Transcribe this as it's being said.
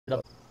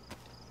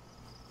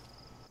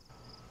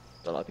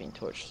Don't like being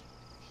touched.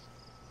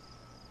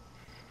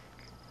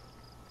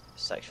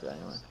 Sexually,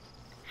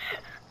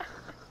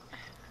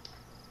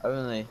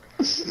 anyway.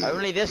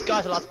 Only this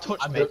guy's allowed to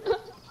touch me.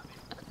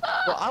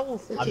 Well, I will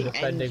fucking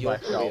end your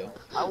career.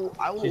 I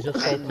will She's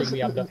assaulting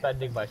me, I'm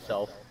defending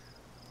myself.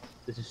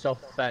 This is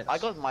self-defense. I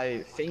got my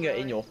finger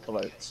in your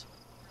throat.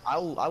 I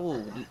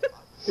will.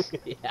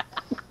 Yeah.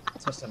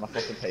 Testing my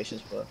fucking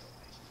patience, bro.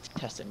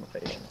 Testing my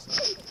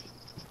patience.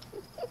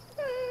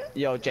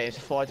 Yo, James,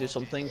 before I do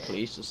something,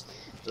 please just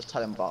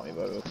tell him about me,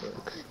 bro, real quick.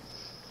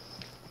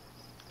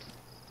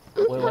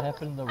 Wait, what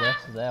happened to the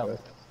rest of them?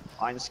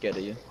 I ain't scared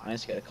of you. I ain't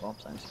scared of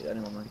cops. I ain't scared of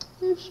anyone, man.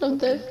 You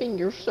shoved that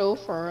finger so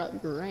far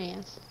up your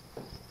ass.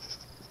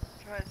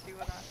 Try to see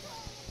what happens.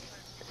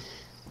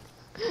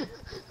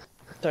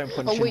 Don't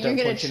punch Oh, him. wait, Don't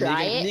you're gonna punch him.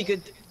 try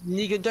it?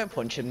 Negan, don't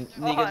punch him.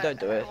 Negan, don't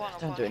do it.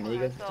 Don't do it, Negan.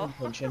 myself. Don't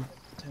punch him.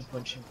 Don't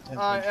punch him. Don't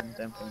I punch him.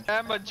 Don't punch him.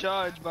 am a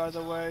judge, by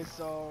the way,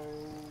 so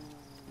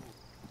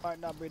might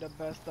not be the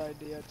best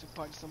idea to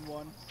punch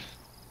someone.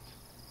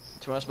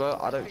 To be honest, bro,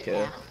 I don't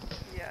care.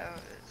 Yeah,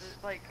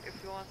 like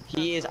if you want to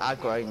He is test us,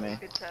 aggroing you me.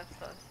 could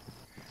test us.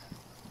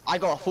 I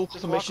got a full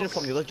permission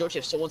from the other judge.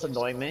 If someone's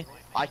annoying me,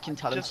 I can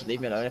tell them to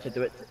leave me alone. If they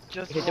do it,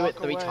 Just if they do it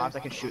walk 3 away. times, I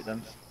can shoot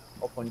them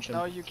or punch them.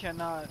 No, you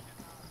cannot.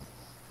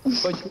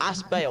 But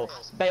ask Bale.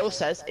 Bale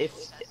says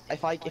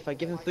if I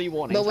give him 3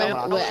 warnings, But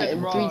I'm allowed to shoot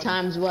him. 3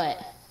 times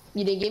what?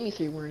 You didn't give me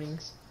 3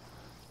 warnings.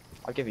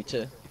 I'll give you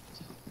 2.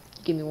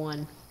 Give me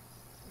 1.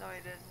 No,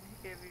 he didn't.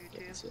 He gave you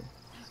Give you 2. 2.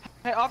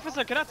 Hey,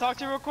 officer, can I talk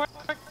to you real quick?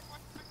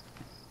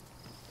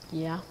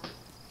 Yeah.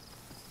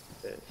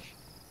 Bitch.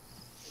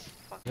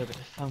 Fuck. A little bit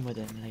of fun with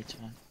him later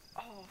on.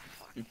 Oh,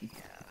 fuck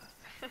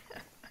yeah.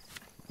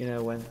 You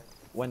know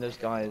when those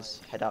guys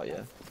head out,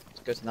 yeah,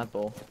 to go to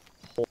netball,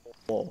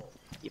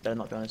 you better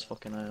not be on his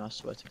fucking own. I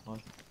swear to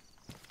God.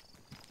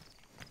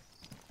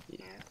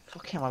 Yeah.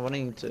 Fuck him! I'm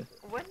running into.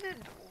 When did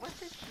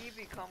he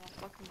become a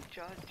fucking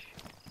judge?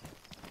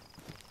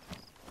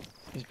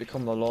 He's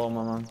become the law,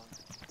 my man.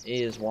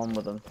 He is one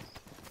with them.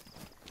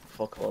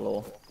 Fuck the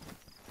law.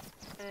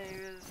 And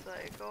he was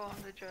like, oh,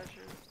 I'm the judge.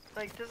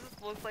 Like, does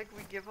it look like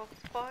we give a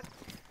fuck?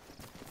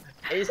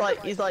 He's like,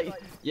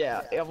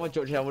 yeah, I'm a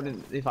judge. I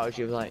wouldn't, if I was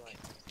you, like,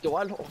 do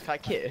I look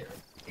like a kid?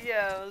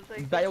 Yeah, I was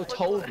like, Bale look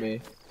told like...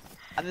 me.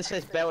 And it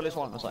says Bale is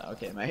one. I was like,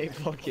 okay, mate,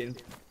 fucking,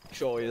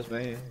 sure he is,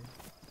 mate.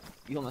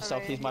 He's on the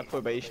self. He's my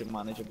probation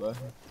manager, bro.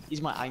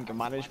 He's my anger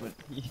management.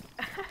 He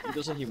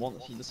does what he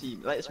wants. He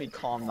lets me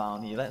calm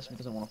down. He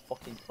doesn't want to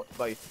fucking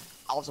bro.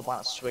 I was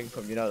about to swing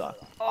from, you know that.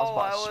 Oh,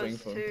 I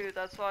was too.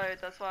 That's why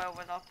I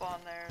went up on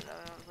there. And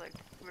I was like,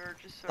 we were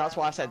just. That's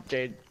why I said,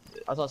 Jade.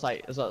 I was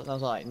like,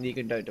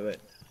 Negan, don't do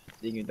it.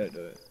 Negan, don't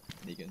do it.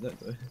 Negan, don't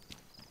do it.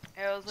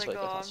 Yeah, I was like, So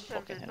oh, I'm that's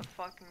fucking tempted to him.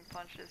 fucking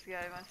punch this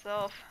guy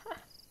myself.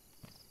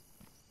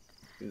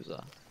 Who's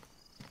that?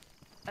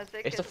 I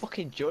think It's the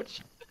fucking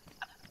judge.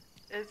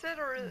 Is it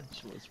or is it?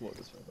 Just walk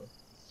this way, bro.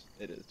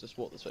 It is. Just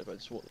walk this way, bro.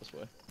 Just walk this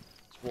way.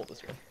 Just walk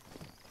this way.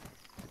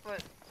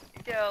 But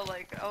yeah,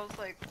 like I was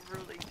like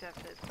really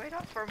tempted. Wait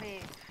up for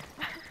me.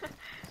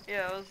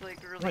 Yeah, I was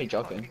like really. Why are you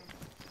joking?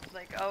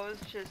 Like I was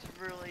just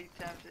really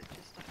tempted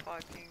just to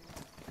fucking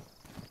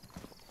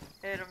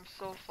hit him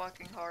so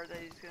fucking hard that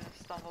he's gonna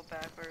stumble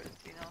backwards,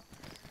 you know.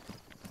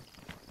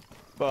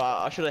 But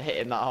I should have hit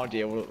him that hard,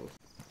 yeah. What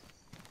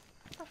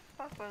the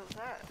fuck was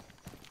that?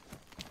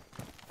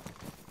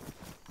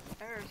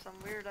 I heard some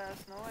weird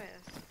ass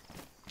noise.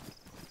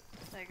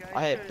 Like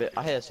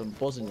I heard some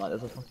buzzing like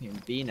there's a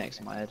fucking bee next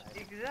to my head.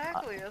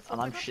 Exactly. That's And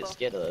what I'm the shit fuck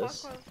scared of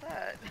this. was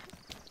that?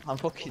 I'm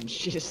fucking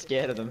shit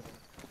scared of them.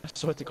 I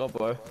swear to God,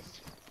 bro.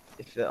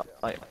 If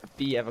like a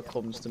bee ever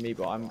comes to me,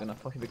 bro, I'm gonna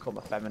fucking become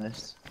a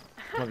feminist.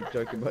 I'm not even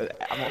joking, bro.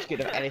 I'm not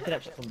scared of anything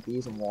except from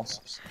bees and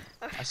wasps.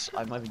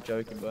 I'm not even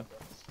joking, bro.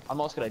 I'm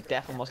not scared of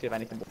death. I'm not scared of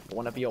anything. But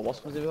whenever your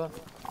wasp comes over,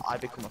 I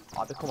become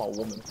a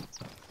woman.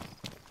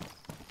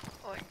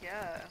 Oh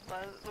yeah.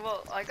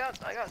 Well, I got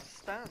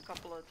stung a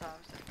couple of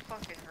times. It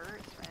fucking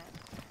hurts, man.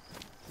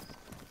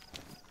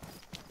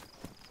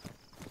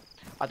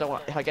 I don't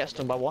want. If I get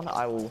stung by one,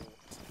 I will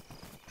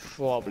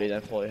probably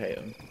then fully hate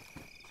him.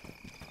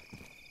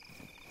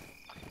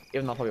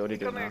 Even though I probably already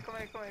do Come now.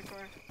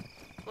 here.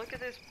 Look at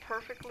this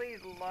perfectly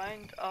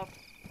lined up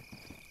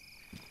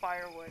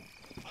firewood.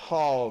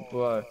 Oh,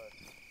 bro.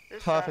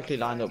 This Perfectly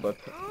satisfying. lined up, bro.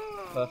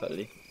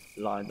 Perfectly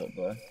lined up,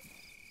 bro.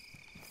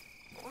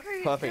 What are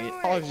you Perfectly.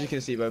 doing? Oh, as you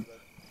can see, bro.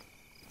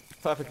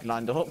 Perfectly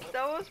lined up.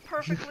 That was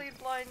perfectly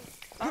lined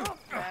up,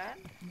 man.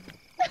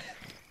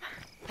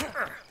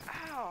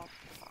 Ow,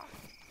 fuck,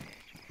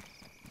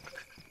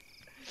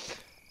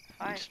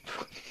 bitch.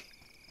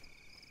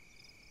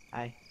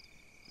 Hi. Hi.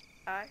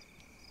 Hi.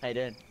 How you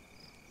doing?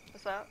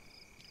 What's up?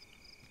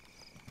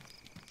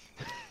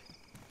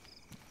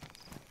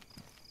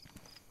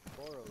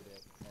 Borrowed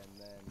it and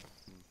then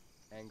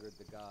angered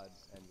the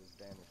gods and was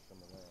banished from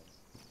the land.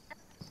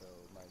 So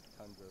my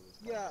tundra was.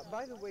 Yeah,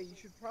 by the way, you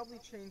should probably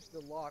change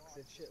the locks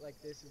if shit like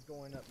this is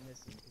going up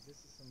missing, because this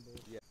is some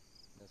bullshit. Yeah,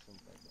 that's what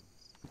I'm thinking.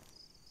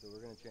 So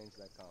we're gonna change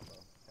that combo,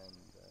 and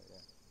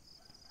yeah.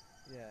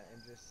 Yeah,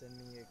 and just send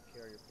me a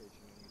carrier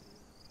pigeon when you do.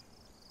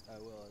 I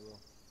will.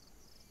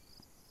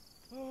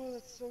 Oh,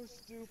 that's so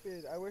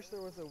stupid. I wish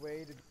there was a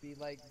way to be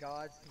like,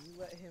 gods, can you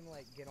let him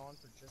like get on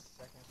for just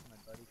a second so my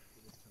buddy can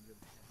get his turn really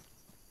fast?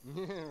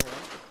 Yeah,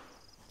 right.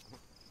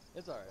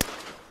 It's alright.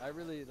 I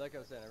really, like I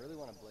was saying, I really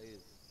want to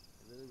blaze.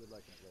 I really would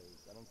like to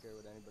blaze. I don't care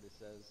what anybody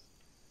says.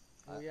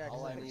 Well, yeah, all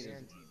 'cause I I'm need is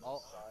guaranteed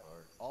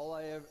all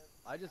I ever.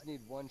 I just need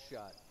one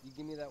shot. You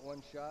give me that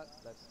one shot,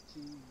 that's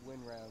 2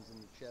 win rounds in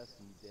your chest,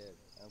 and you're dead.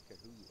 I don't care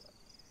who you are.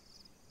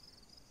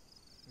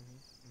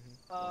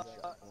 One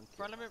shot, one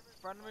kill.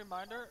 Friendly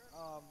reminder.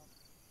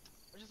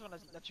 I just want to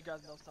let you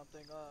guys know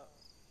something.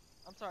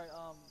 I'm sorry.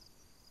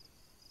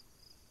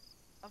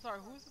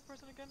 Who's the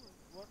person again?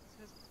 What's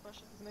his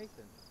profession? It's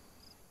Nathan.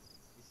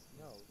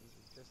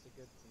 He's just a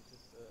good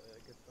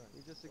friend.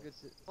 You're just a good,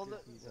 Well,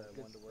 He's good,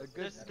 one to a work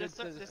good, with. good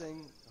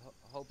citizen,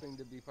 hoping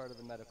to be part of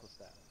the medical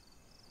staff.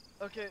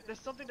 Okay, there's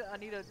something that I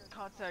need to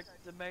contact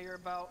the mayor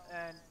about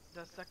and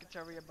the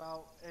secretary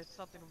about. It's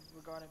something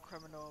regarding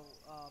criminal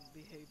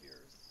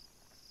behaviors.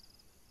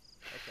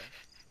 Okay.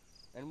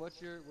 And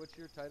what's your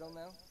title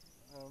now?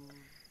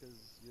 Because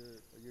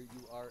you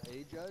are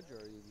a judge, or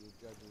are you the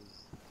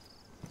judge's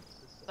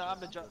assistant? No,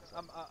 I'm a judge. What's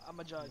up? I'm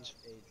a judge.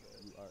 He's a judge.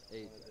 You are a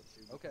One of the judge.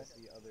 two, Okay. because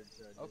the other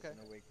judge Okay.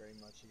 isn't awake very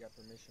much. He got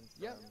permission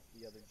from Yeah.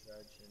 the other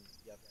judge, and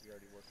yep, we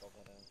already worked all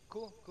that out.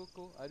 Cool.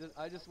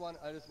 I just wanted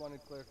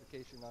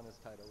clarification on his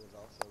title was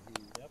also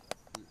Yep.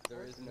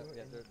 there is no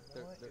You're they're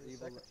the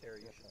evil.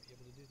 secretary. You Yeah, should be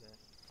able to do that.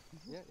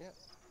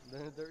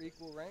 yeah. They're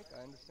equal rank.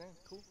 I understand.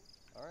 Cool.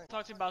 All right.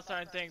 Talk to you about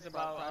certain things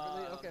about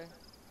Privately. Okay.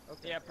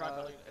 Okay. Yeah,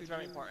 privately. It's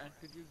very you- important.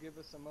 Could you give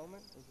us a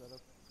moment? Is that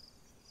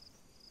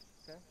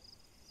okay?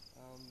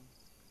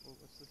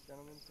 What's this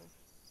gentleman's name?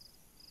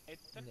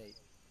 Nate.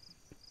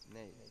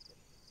 Nate.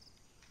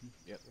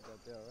 Yep. Is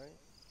that there, all right?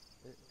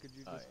 Could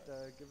you Oh,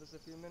 just give us a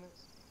few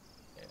minutes?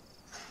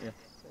 Yeah.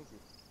 Thank you.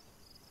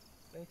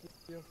 Thank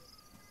you.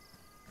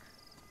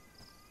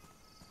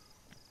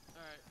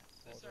 Alright,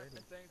 there's certain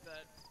Alrighty. things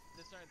that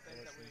we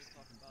need to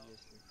talk about.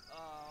 Issue.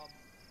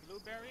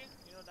 Blueberry,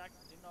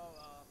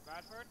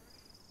 Bradford?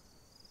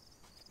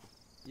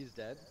 He's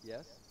dead.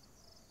 Yes.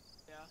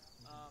 Yeah,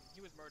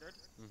 he was murdered.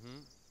 Mm-hmm.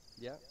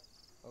 Yeah.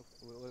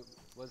 Okay.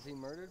 Was he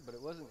murdered? But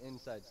it wasn't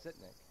inside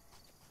Sitnik.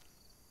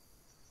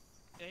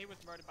 Yeah, he was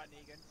murdered by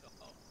Negan, so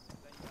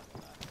then you guys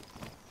know that.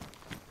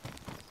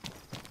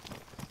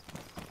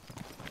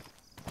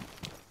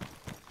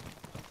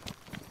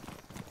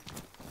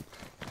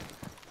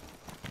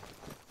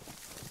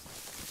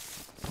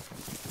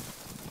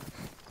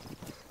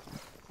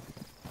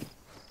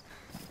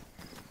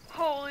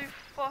 Holy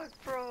fuck,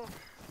 bro.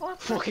 What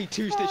the Fucking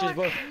 2 fuck? stitches,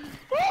 bro.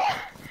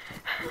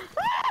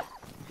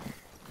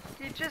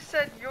 He just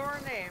said your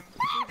name.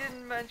 He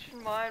didn't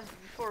mention mine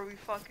before we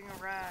fucking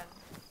ran.